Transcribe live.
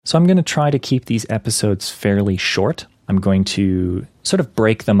So I'm going to try to keep these episodes fairly short. I'm going to sort of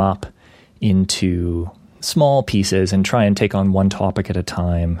break them up into small pieces and try and take on one topic at a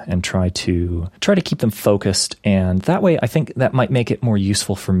time and try to keep them focused. And that way, I think that might make it more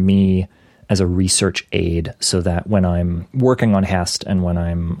useful for me as a research aid, so that when I'm working on HEST and when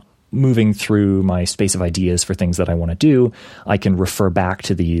I'm moving through my space of ideas for things that I want to do, I can refer back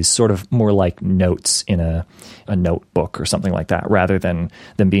to these sort of more like notes in a notebook or something like that, rather than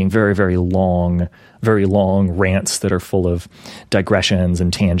them being very, very long rants that are full of digressions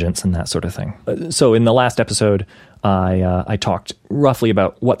and tangents and that sort of thing. So in the last episode, I talked roughly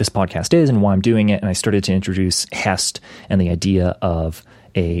about what this podcast is and why I'm doing it, and I started to introduce HEST and the idea of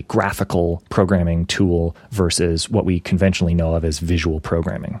a graphical programming tool versus what we conventionally know of as visual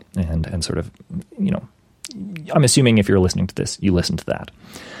programming. And sort of, I'm assuming if you're listening to this, you listen to that.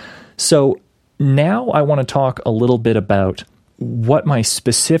 So now I want to talk a little bit about what my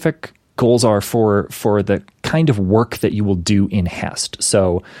specific goals are for the kind of work that you will do in HEST.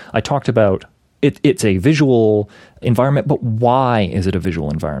 So I talked about it's a visual environment, but why is it a visual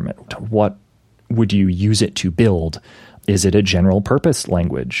environment? What would you use it to build? Is it a general purpose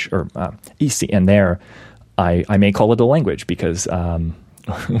language? Or and there, I may call it a language because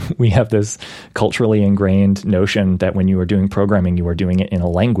we have this culturally ingrained notion that when you are doing programming, you are doing it in a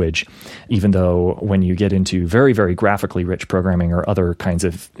language, even though when you get into very, very graphically rich programming or other kinds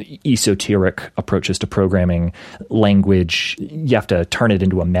of esoteric approaches to programming, language, you have to turn it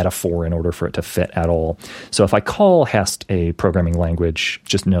into a metaphor in order for it to fit at all. So if I call HEST a programming language,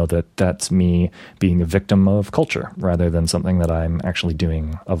 just know that that's me being a victim of culture rather than something that I'm actually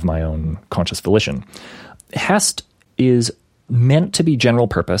doing of my own conscious volition. HEST is meant to be general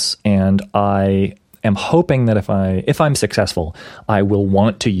purpose, and I am hoping that if I'm successful, I will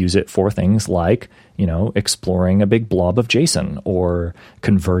want to use it for things like, exploring a big blob of JSON, or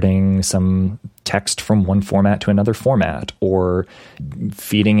converting some text from one format to another format, or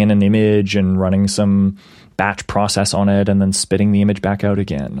feeding in an image and running some batch process on it and then spitting the image back out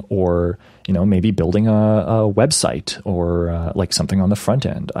again, or maybe building a website, or like something on the front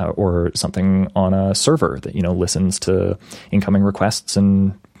end, or something on a server that listens to incoming requests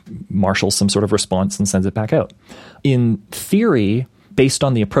and marshals some sort of response and sends it back out. In theory, based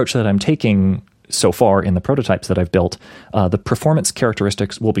on the approach that I'm taking so far in the prototypes that I've built, the performance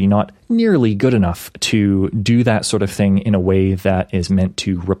characteristics will be not nearly good enough to do that sort of thing in a way that is meant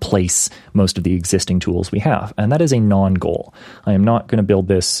to replace most of the existing tools we have. And that is a non-goal. I am not going to build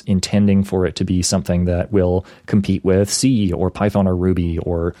this intending for it to be something that will compete with C or Python or Ruby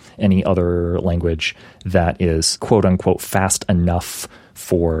or any other language that is quote unquote fast enough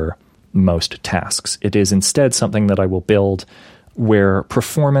for most tasks. It is instead something that I will build where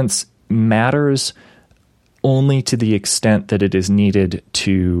performance matters only to the extent that it is needed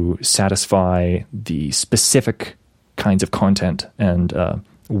to satisfy the specific kinds of content and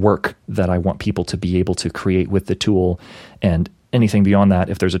work that I want people to be able to create with the tool. And anything beyond that,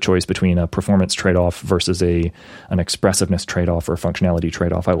 if there's a choice between a performance trade-off versus an expressiveness trade-off or a functionality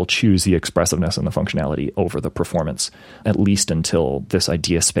trade-off, I will choose the expressiveness and the functionality over the performance, at least until this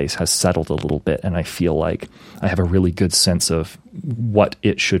idea space has settled a little bit and I feel like I have a really good sense of what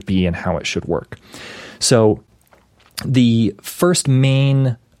it should be and how it should work. So the first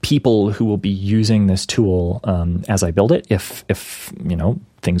main people who will be using this tool as I build it, if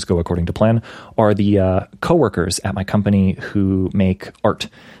things go according to plan, are the coworkers at my company who make art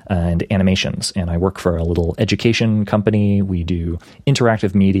and animations. And I work for a little education company. We do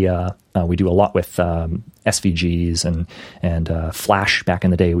interactive media. We do a lot with SVGs and Flash. Back in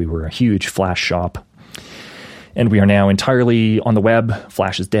the day, we were a huge Flash shop. And we are now entirely on the web.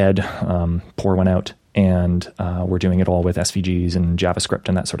 Flash is dead. Pour one out. And we're doing it all with SVGs and JavaScript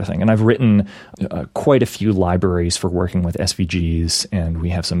and that sort of thing. And I've written quite a few libraries for working with SVGs, and we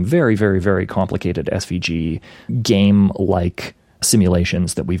have some very, very, very complicated SVG game-like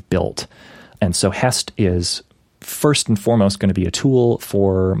simulations that we've built. And so HEST is first and foremost going to be a tool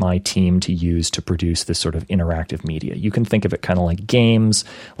for my team to use to produce this sort of interactive media. You can think of it kind of like games,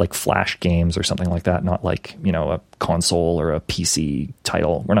 like Flash games or something like that, not like, a console or a PC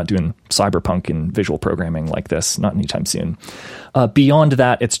title. We're not doing cyberpunk and visual programming like this, not anytime soon. Beyond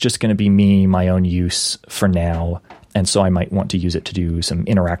that, it's just going to be my own use for now. And so I might want to use it to do some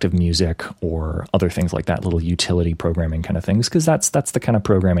interactive music or other things like that, little utility programming kind of things, because that's the kind of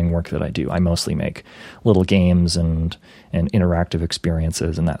programming work that I do. I mostly make little games and interactive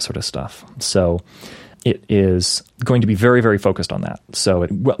experiences and that sort of stuff. So it is going to be very, very focused on that. So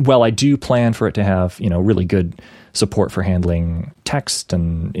while I do plan for it to have, really good support for handling text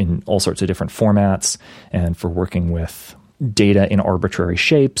and in all sorts of different formats and for working with data in arbitrary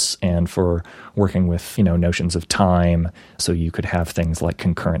shapes and for working with, notions of time. So you could have things like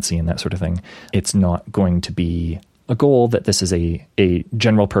concurrency and that sort of thing. It's not going to be a goal that this is a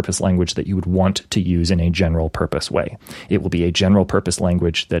general purpose language that you would want to use in a general purpose way. It will be a general purpose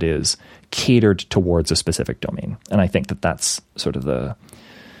language that is catered towards a specific domain. And I think that that's sort of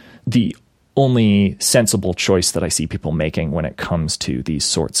the only sensible choice that I see people making when it comes to these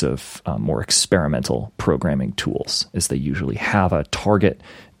sorts of more experimental programming tools, is they usually have a target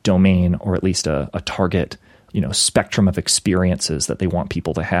domain, or at least a target spectrum of experiences that they want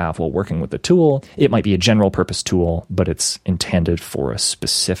people to have while working with the tool. It might be a general purpose tool, but it's intended for a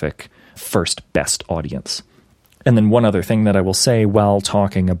specific first best audience. And then one other thing that I will say while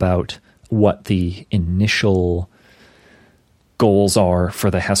talking about what the initial goals are for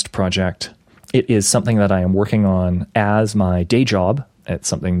the HEST project, it is something that I am working on as my day job. It's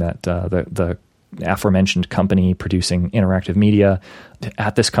something that the aforementioned company producing interactive media.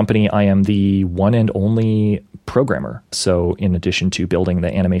 At this company, I am the one and only programmer. So in addition to building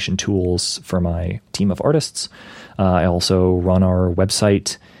the animation tools for my team of artists, I also run our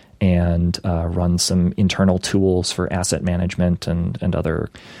website and run some internal tools for asset management and other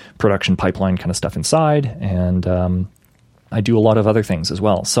production pipeline kind of stuff inside. And I do a lot of other things as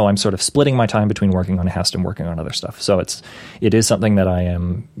well. So I'm sort of splitting my time between working on HEST and working on other stuff. So it is something that I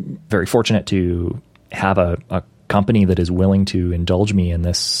am very fortunate to have a company that is willing to indulge me in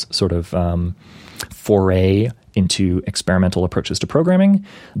this sort of foray into experimental approaches to programming.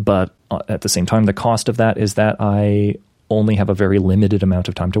 But at the same time, the cost of that is that I only have a very limited amount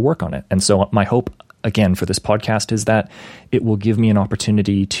of time to work on it. And so my hope, again, for this podcast is that it will give me an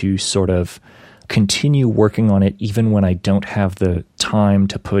opportunity to sort of continue working on it even when I don't have the time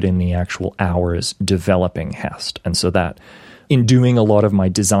to put in the actual hours developing HEST. And so that in doing a lot of my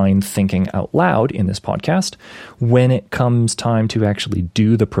design thinking out loud in this podcast, when it comes time to actually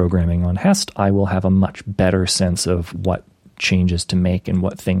do the programming on HEST, I will have a much better sense of what changes to make and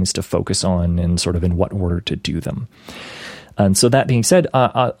what things to focus on and sort of in what order to do them. And so that being said,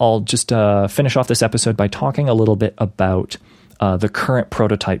 I'll just finish off this episode by talking a little bit about the current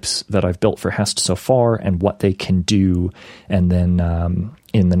prototypes that I've built for HEST so far and what they can do. And then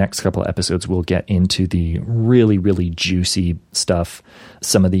in the next couple of episodes, we'll get into the really, really juicy stuff,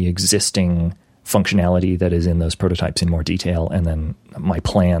 some of the existing functionality that is in those prototypes in more detail, and then my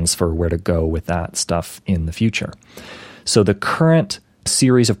plans for where to go with that stuff in the future. So the current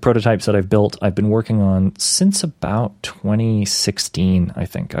series of prototypes that I've built, I've been working on since about 2016, I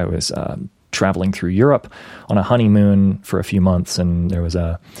think. I was traveling through Europe on a honeymoon for a few months, and there was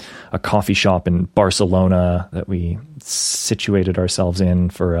a coffee shop in Barcelona that we situated ourselves in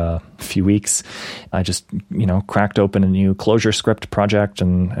for a few weeks. I just, cracked open a new ClojureScript project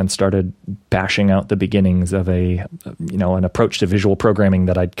and started bashing out the beginnings of an approach to visual programming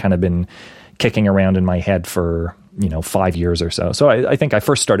that I'd kind of been kicking around in my head for 5 years or so. So I think I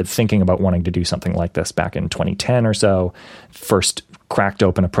first started thinking about wanting to do something like this back in 2010 or so. First cracked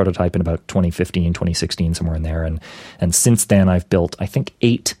open a prototype in about 2015, 2016, somewhere in there. And since then, I've built, I think,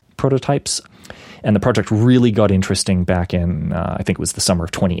 8 prototypes. And the project really got interesting back in, I think it was the summer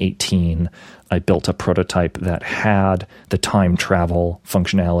of 2018. I built a prototype that had the time travel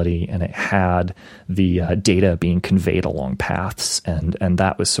functionality, and it had the data being conveyed along paths. And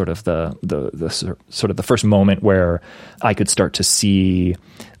that was sort of the first moment where I could start to see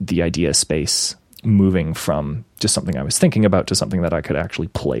the idea space moving from just something I was thinking about to something that I could actually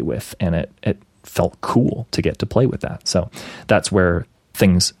play with. And it felt cool to get to play with that. So that's where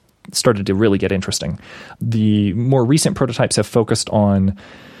things started to really get interesting. The more recent prototypes have focused on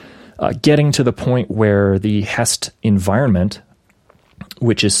getting to the point where the HEST environment,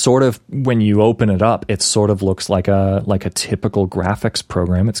 which is sort of, when you open it up, it sort of looks like a typical graphics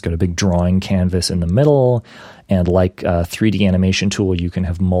program. It's got a big drawing canvas in the middle, and like a 3D animation tool, you can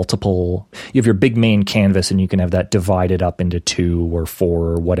have you have your big main canvas, and you can have that divided up into 2 or 4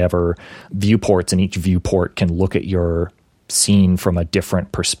 or whatever viewports, and each viewport can look at your scene from a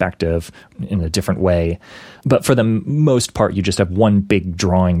different perspective in a different way. But for the most part, you just have one big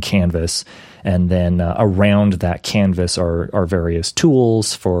drawing canvas, and then around that canvas are various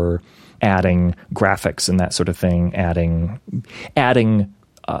tools for adding graphics and that sort of thing, adding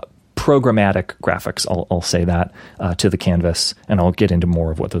programmatic graphics, I'll say that, to the canvas, and I'll get into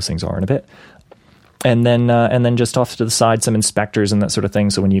more of what those things are in a bit. And then just off to the side, some inspectors and that sort of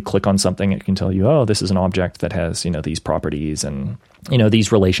thing. So when you click on something, it can tell you, oh, this is an object that has, these properties, and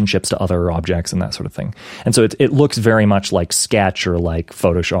these relationships to other objects and that sort of thing. And so it looks very much like Sketch or like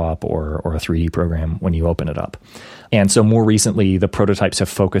Photoshop or a 3D program when you open it up. And so more recently, the prototypes have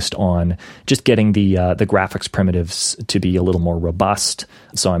focused on just getting the graphics primitives to be a little more robust.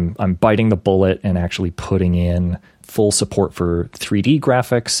 So I'm biting the bullet and actually putting in full support for 3D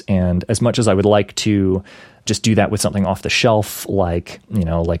graphics. And as much as I would like to just do that with something off the shelf, like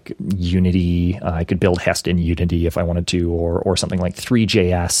Unity, I could build Hest in Unity if I wanted to, or something like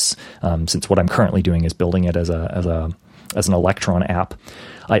Three.js, since what I'm currently doing is building it as an Electron app.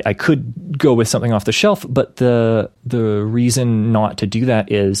 I could go with something off the shelf, but the reason not to do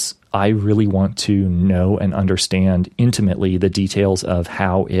that is I really want to know and understand intimately the details of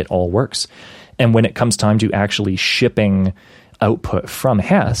how it all works. And when it comes time to actually shipping output from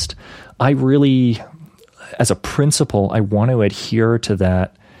Hest, I really, as a principle, I want to adhere to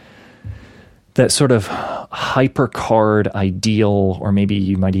that sort of hypercard ideal, or maybe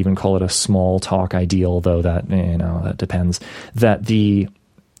you might even call it a small talk ideal, though that depends, that the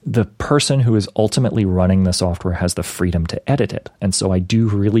person who is ultimately running the software has the freedom to edit it. And so I do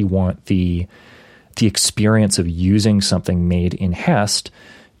really want the experience of using something made in Hest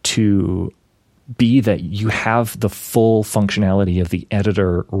to be that you have the full functionality of the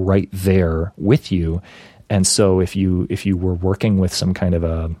editor right there with you. And so if you were working with some kind of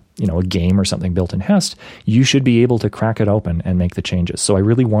a game or something built in Hest, you should be able to crack it open and make the changes. So I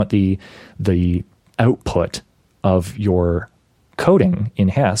really want the output of your coding in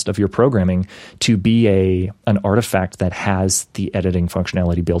Hest, of your programming, to be an artifact that has the editing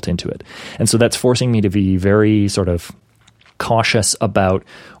functionality built into it. And so that's forcing me to be very sort of cautious about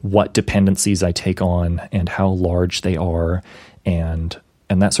what dependencies I take on and how large they are and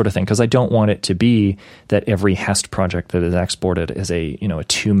that sort of thing, because I don't want it to be that every Hest project that is exported is a 2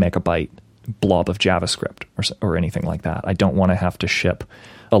 megabyte blob of JavaScript or anything like that. I don't want to have to ship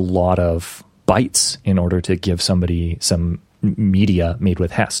a lot of bytes in order to give somebody some media made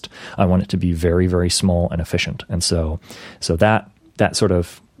with Hest. I want it to be very, very small and efficient. And so that sort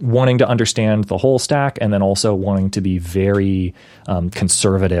of wanting to understand the whole stack, and then also wanting to be very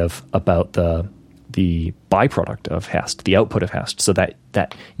conservative about the byproduct of Hest, the output of Hest, so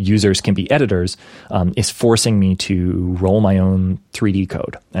that users can be editors, is forcing me to roll my own 3D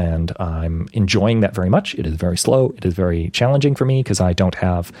code. And I'm enjoying that very much. It is very slow. It is very challenging for me because I don't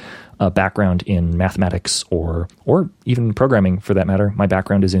have a background in mathematics or even programming for that matter. My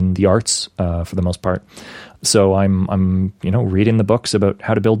background is in the arts for the most part. So I'm reading the books about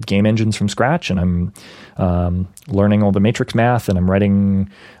how to build game engines from scratch, and I'm learning all the matrix math, and I'm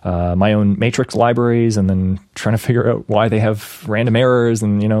writing my own matrix libraries, and then trying to figure out why they have random errors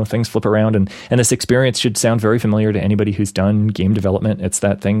and things flip around. And this experience should sound very familiar to anybody who's done game development. It's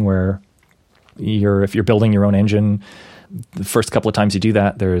that thing where if you're building your own engine, the first couple of times you do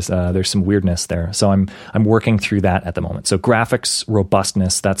that, there's some weirdness there. So I'm working through that at the moment. So graphics,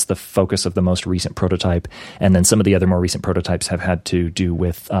 robustness, that's the focus of the most recent prototype. And then some of the other more recent prototypes have had to do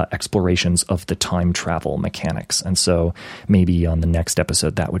with explorations of the time travel mechanics. And so maybe on the next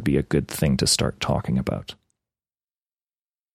episode, that would be a good thing to start talking about.